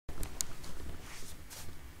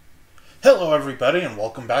Hello everybody and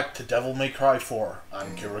welcome back to Devil May Cry 4.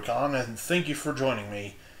 I'm Kirakan and thank you for joining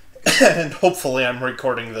me. And hopefully I'm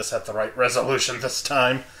recording this at the right resolution this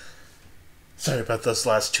time. Sorry about those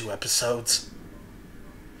last two episodes.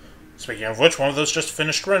 Speaking of which, one of those just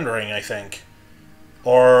finished rendering, I think.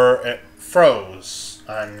 Or it froze.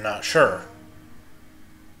 I'm not sure.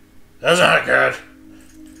 That's not good.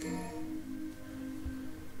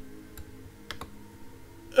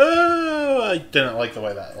 I didn't like the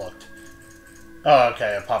way that looked. Oh,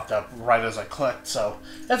 okay, it popped up right as I clicked, so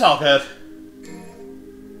it's all good.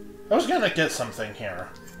 I was gonna get something here.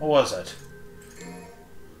 What was it?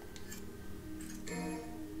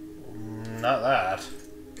 Not that.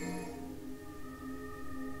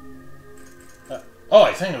 Oh,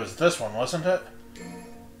 I think it was this one, wasn't it?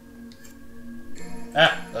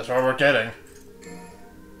 Ah, that's what we're getting.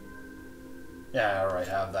 Yeah, alright,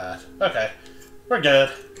 have that. Okay, we're good.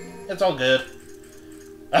 It's all good.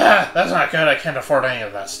 Ah, that's not good. I can't afford any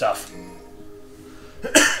of that stuff.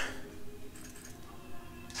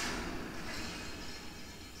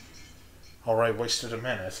 Alright, wasted a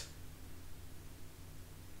minute.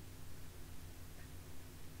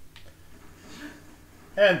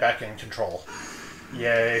 And back in control.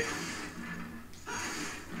 Yay.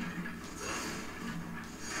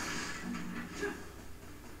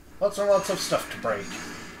 Lots and lots of stuff to break.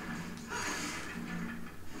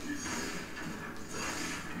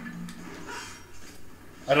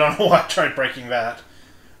 I don't know why I tried breaking that.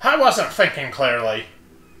 I wasn't thinking clearly.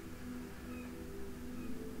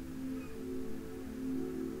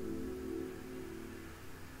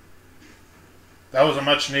 That was a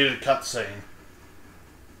much needed cutscene.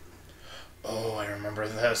 Oh, I remember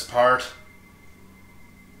this part.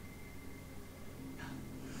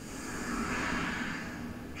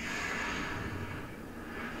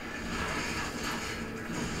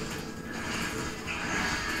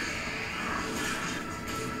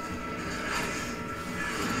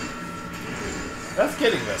 That's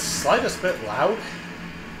getting the slightest bit loud.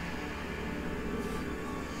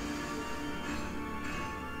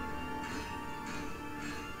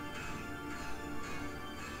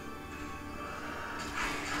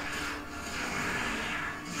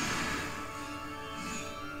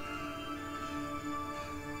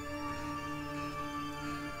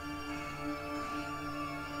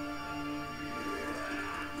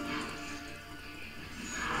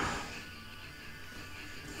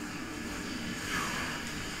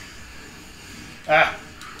 Ah.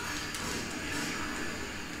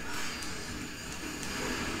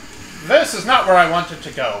 This is not where I wanted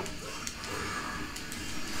to go.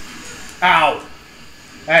 Ow.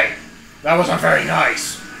 Hey, that wasn't very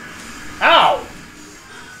nice. Ow.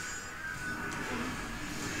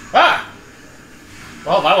 Ah.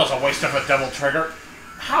 Well, that was a waste of a devil trigger.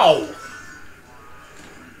 Ow.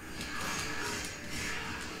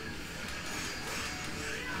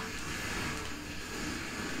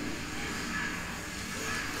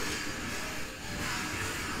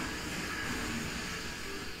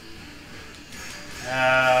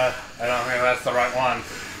 I don't think that's the right one.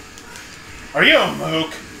 Are you a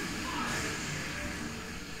mook?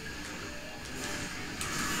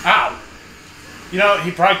 Ow! You know, he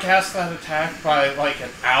broadcast that attack by like an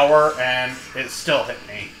hour and it still hit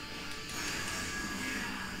me.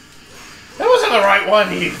 That wasn't the right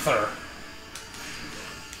one either.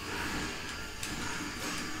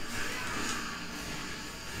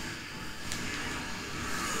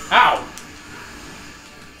 Ow!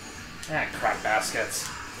 Ah, crap baskets.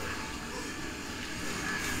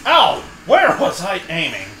 Ow! Where was I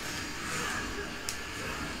aiming?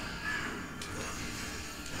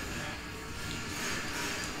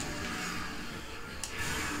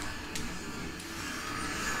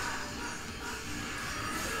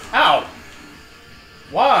 Ow!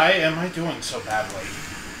 Why am I doing so badly?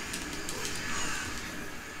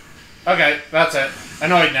 Okay, that's it.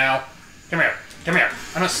 Annoyed now. Come here. Come here.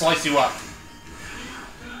 I'm gonna slice you up.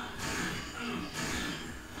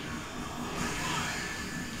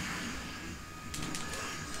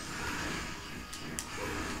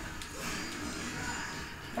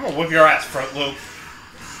 I'm gonna whip your ass, Fruit Loop.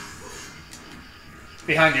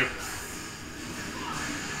 Behind you.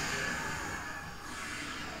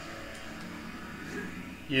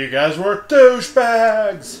 You guys were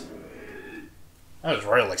douchebags! I was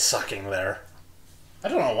really sucking there. I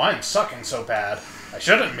don't know why I'm sucking so bad. I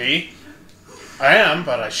shouldn't be. I am,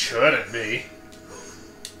 but I shouldn't be.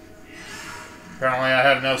 Apparently I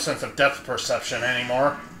have no sense of depth perception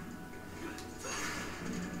anymore.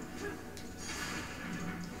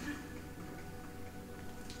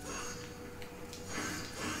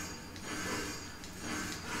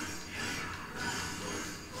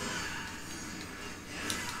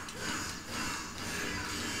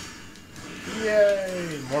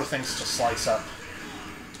 more things to slice up.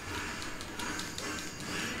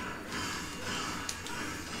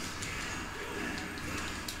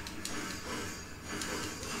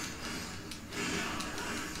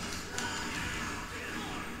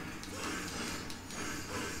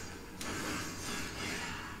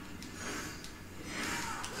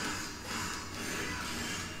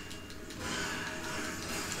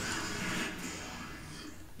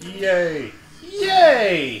 Yay!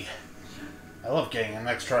 Yay! I love getting an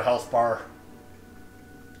extra health bar.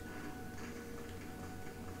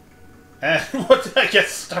 And what did I get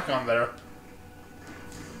stuck on there?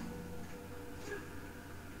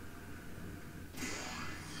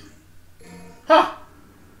 Huh!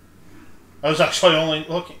 I was actually only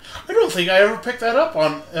looking... I don't think I ever picked that up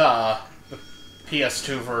on the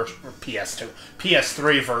PS2 version... Or PS2.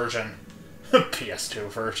 PS3 version. PS2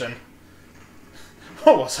 version.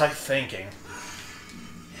 What was I thinking?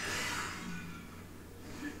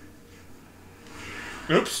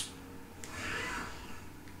 Oops.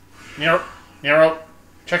 Nero,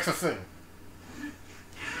 check the thing.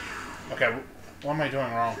 Okay, what am I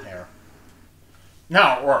doing wrong here?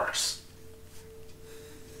 Now it works.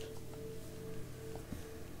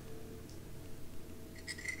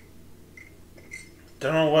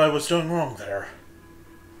 Don't know what I was doing wrong there.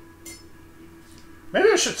 Maybe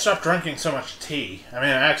I should stop drinking so much tea. I mean,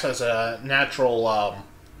 it acts as a natural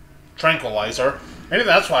tranquilizer. Maybe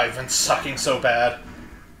that's why I've been sucking so bad.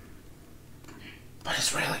 But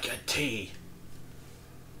it's really good tea.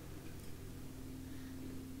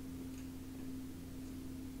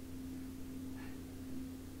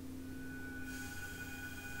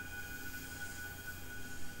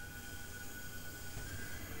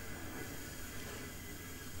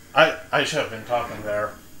 I should have been talking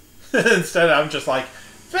there. Instead, I'm just like,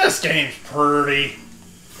 this game's pretty.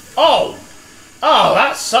 Oh! Oh,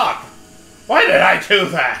 that sucked! Why did I do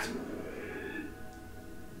that?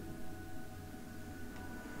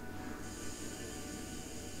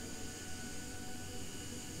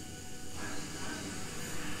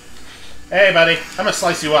 Hey, buddy, I'm gonna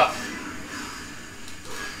slice you up.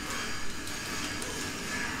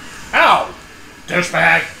 Ow!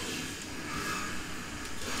 Douchebag!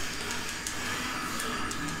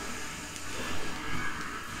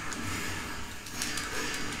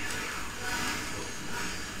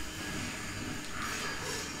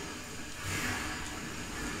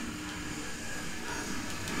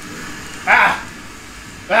 Ah!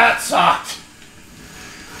 That sucked!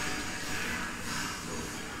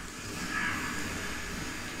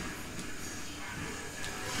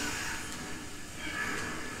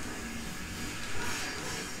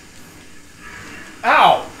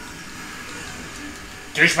 Ow!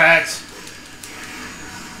 Douchebags!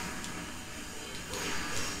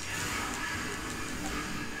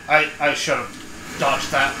 I should have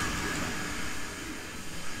dodged that.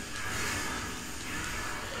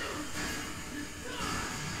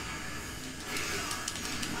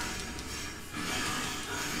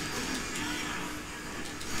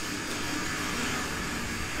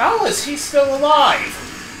 How is he still alive?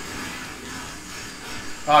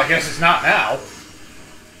 Oh, I guess it's not now.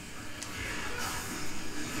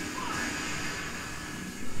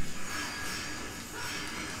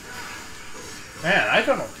 Man, I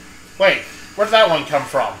don't know. Wait, where did that one come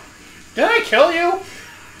from? Did I kill you?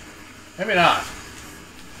 Maybe not.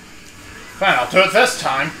 Fine, I'll do it this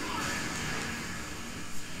time.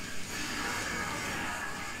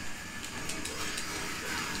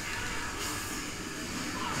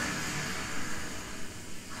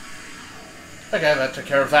 Okay, that took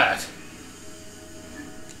care of that.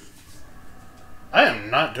 I am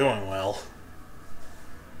not doing well.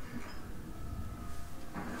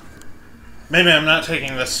 Maybe I'm not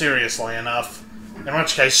taking this seriously enough. In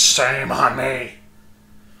which case, shame on me.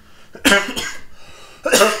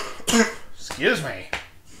 Excuse me.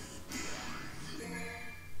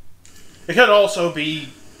 It could also be,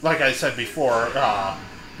 like I said before,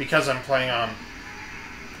 because I'm playing on...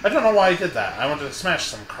 I don't know why I did that. I wanted to smash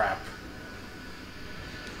some crap.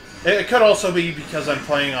 It could also be because I'm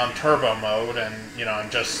playing on turbo mode and, you know, I'm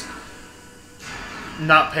just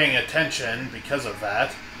not paying attention because of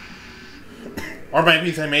that. Or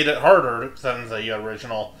maybe they made it harder than the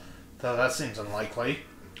original. Though that seems unlikely.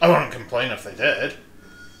 I wouldn't complain if they did.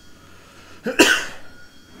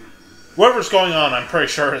 Whatever's going on, I'm pretty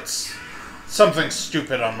sure it's something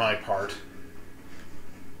stupid on my part.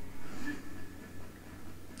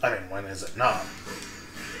 I mean, when is it not?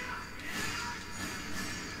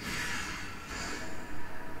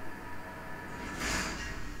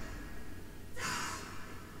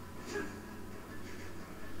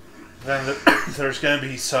 Then there's going to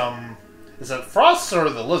be some Is it Frost or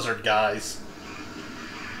the lizard guys?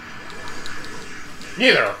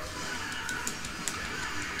 Neither.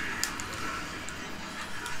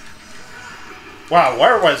 Wow,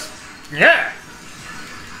 where was... Yeah!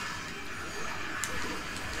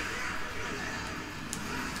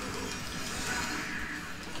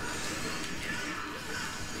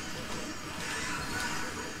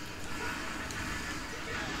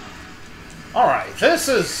 Alright, this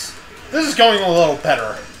is going a little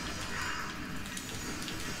better.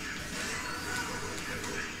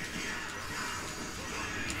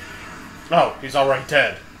 Oh, he's already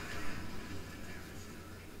dead.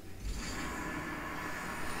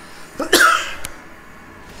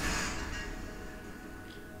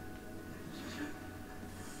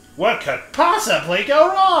 What could possibly go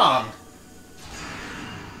wrong?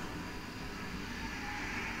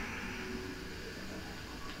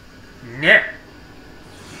 Yeah.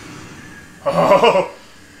 Oh,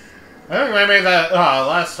 I think they made that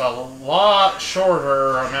last a lot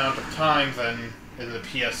shorter amount of time than in the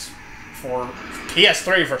PS3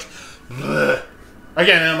 version. Blech.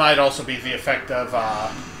 Again, it might also be the effect of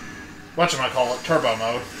whatchamacallit, turbo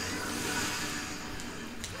mode.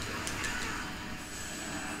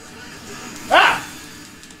 Ah!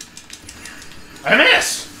 I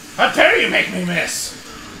miss! How dare you make me miss!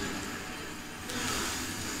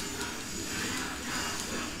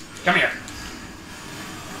 Come here.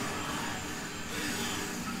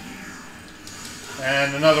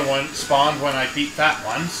 And another one spawned when I beat that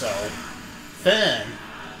one, so... Then...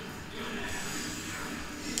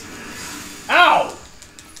 Ow!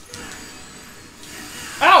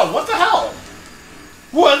 Ow, what the hell?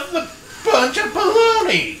 What the bunch of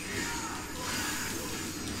baloney?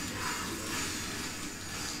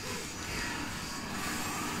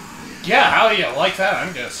 Yeah, how do you like that?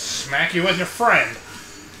 I'm gonna smack you with your friend.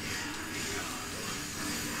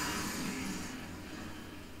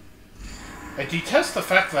 I detest the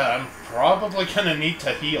fact that I'm probably gonna need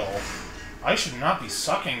to heal. I should not be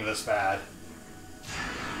sucking this bad.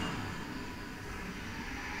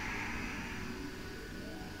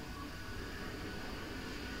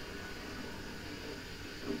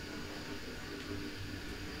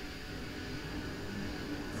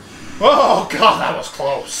 Oh god, that was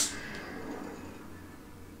close.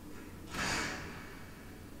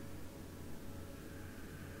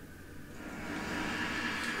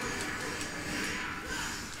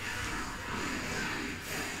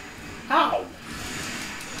 How?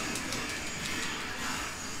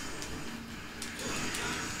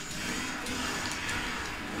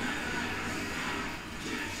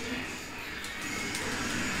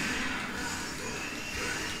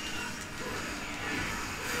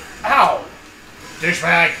 Ow!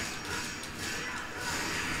 Douchebag!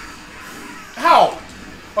 Ow!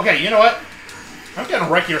 Okay, you know what? I'm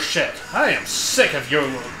gonna wreck your shit. I am sick of you,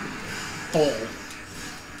 bull.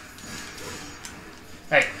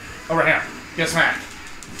 Hey, over here. Get smacked.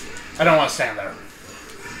 I don't want to stand there.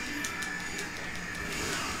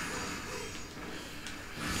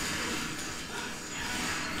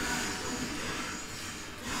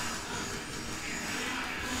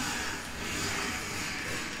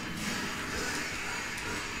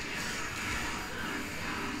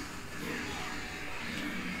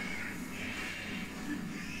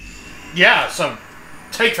 Yeah, so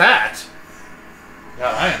take that.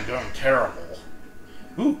 God, I am doing terrible.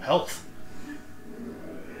 Ooh, health.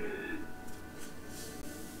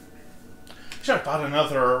 Should have bought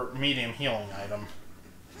another medium healing item.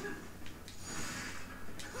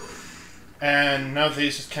 And none of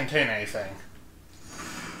these contain anything.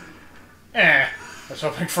 I was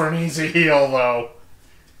hoping for an easy heal, though.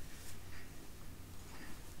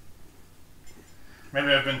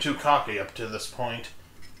 Maybe I've been too cocky up to this point.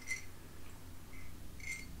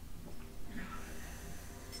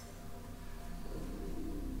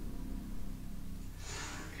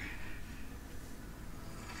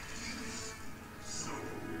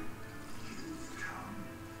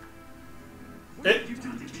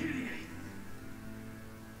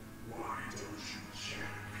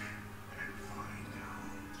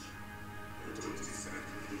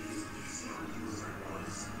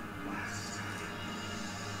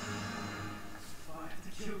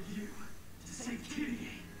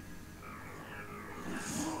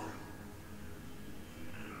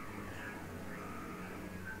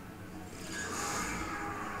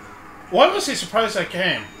 Why was he surprised I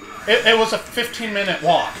came? It was a 15-minute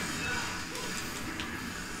walk.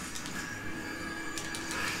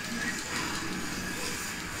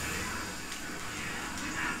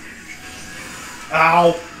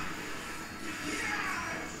 Ow!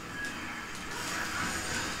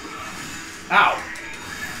 Ow!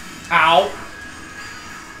 Ow!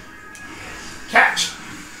 Catch!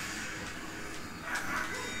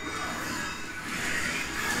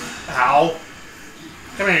 Ow!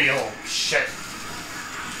 Come here, you little shit.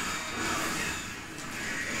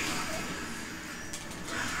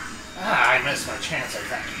 Ah, I missed my chance, I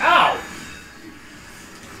think. Ow!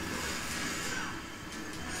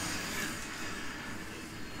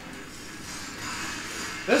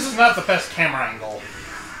 This is not the best camera angle.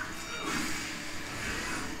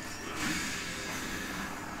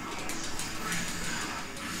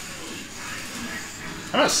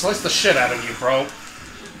 I'm gonna slice the shit out of you, bro.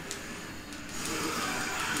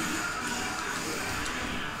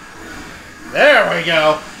 There we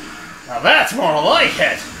go. Now that's more like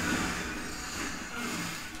it.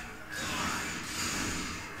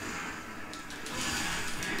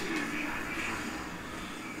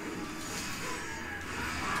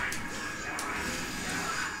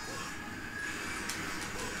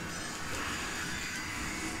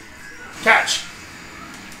 Catch.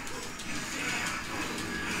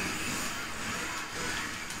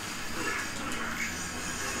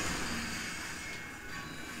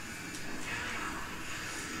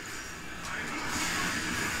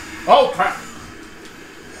 Oh, crap.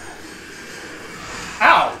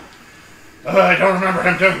 Ow! I don't remember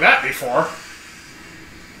him doing that before.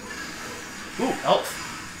 Ooh, health.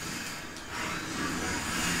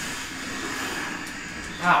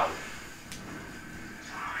 Ow.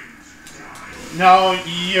 No,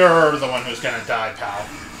 you're the one who's gonna die, pal.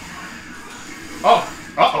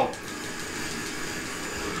 Oh, uh-oh.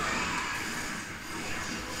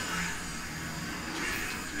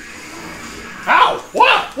 Ow!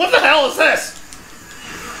 What? What the hell is this?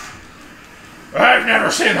 I've never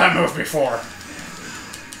seen that move before.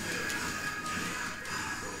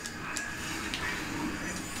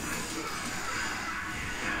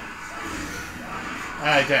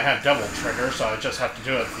 I didn't have double trigger, so I just have to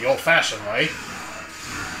do it the old-fashioned way.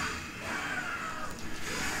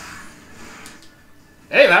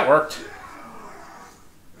 Hey, that worked.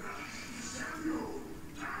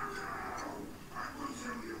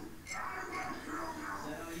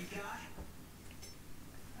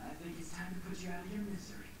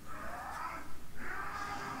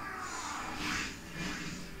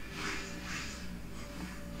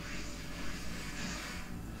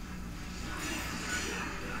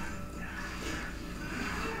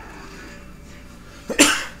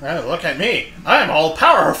 Oh, look at me. I'm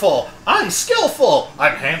all-powerful. I'm skillful.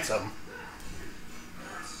 I'm handsome.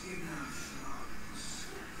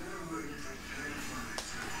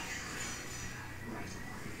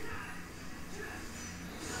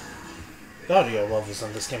 The audio levels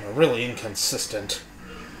in this game are really inconsistent.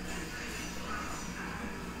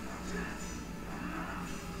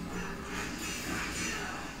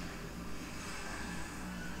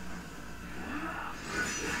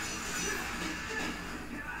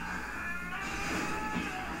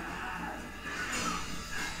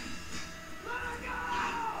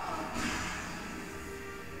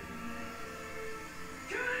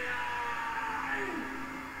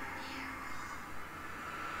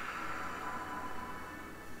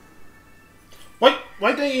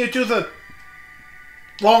 Why didn't you do the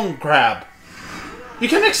long grab? You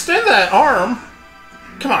can extend that arm.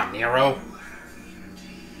 Come on, Nero.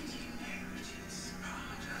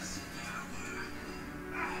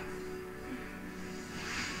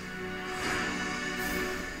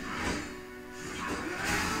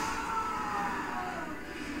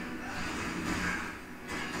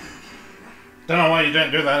 Don't know why you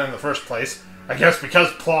didn't do that in the first place. I guess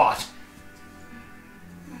because plot.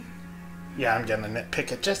 Yeah, I'm gonna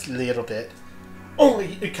nitpick it just a little bit.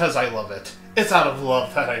 Only because I love it. It's out of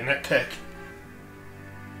love that I nitpick.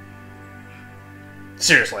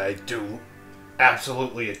 Seriously, I do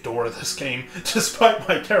absolutely adore this game, despite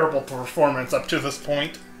my terrible performance up to this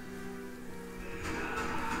point.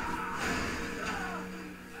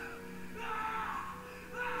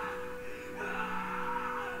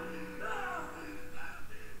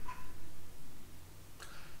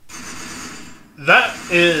 That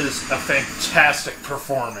is a fantastic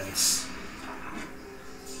performance.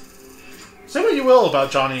 Say what you will about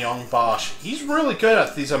Johnny Young Bosch, he's really good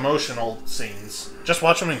at these emotional scenes. Just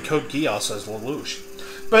watch him in Code Geass as Lelouch.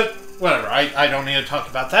 But whatever, I don't need to talk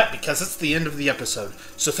about that because it's the end of the episode.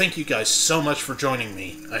 So thank you guys so much for joining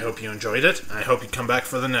me. I hope you enjoyed it. I hope you come back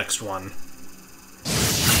for the next one.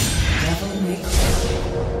 Devil May Cry.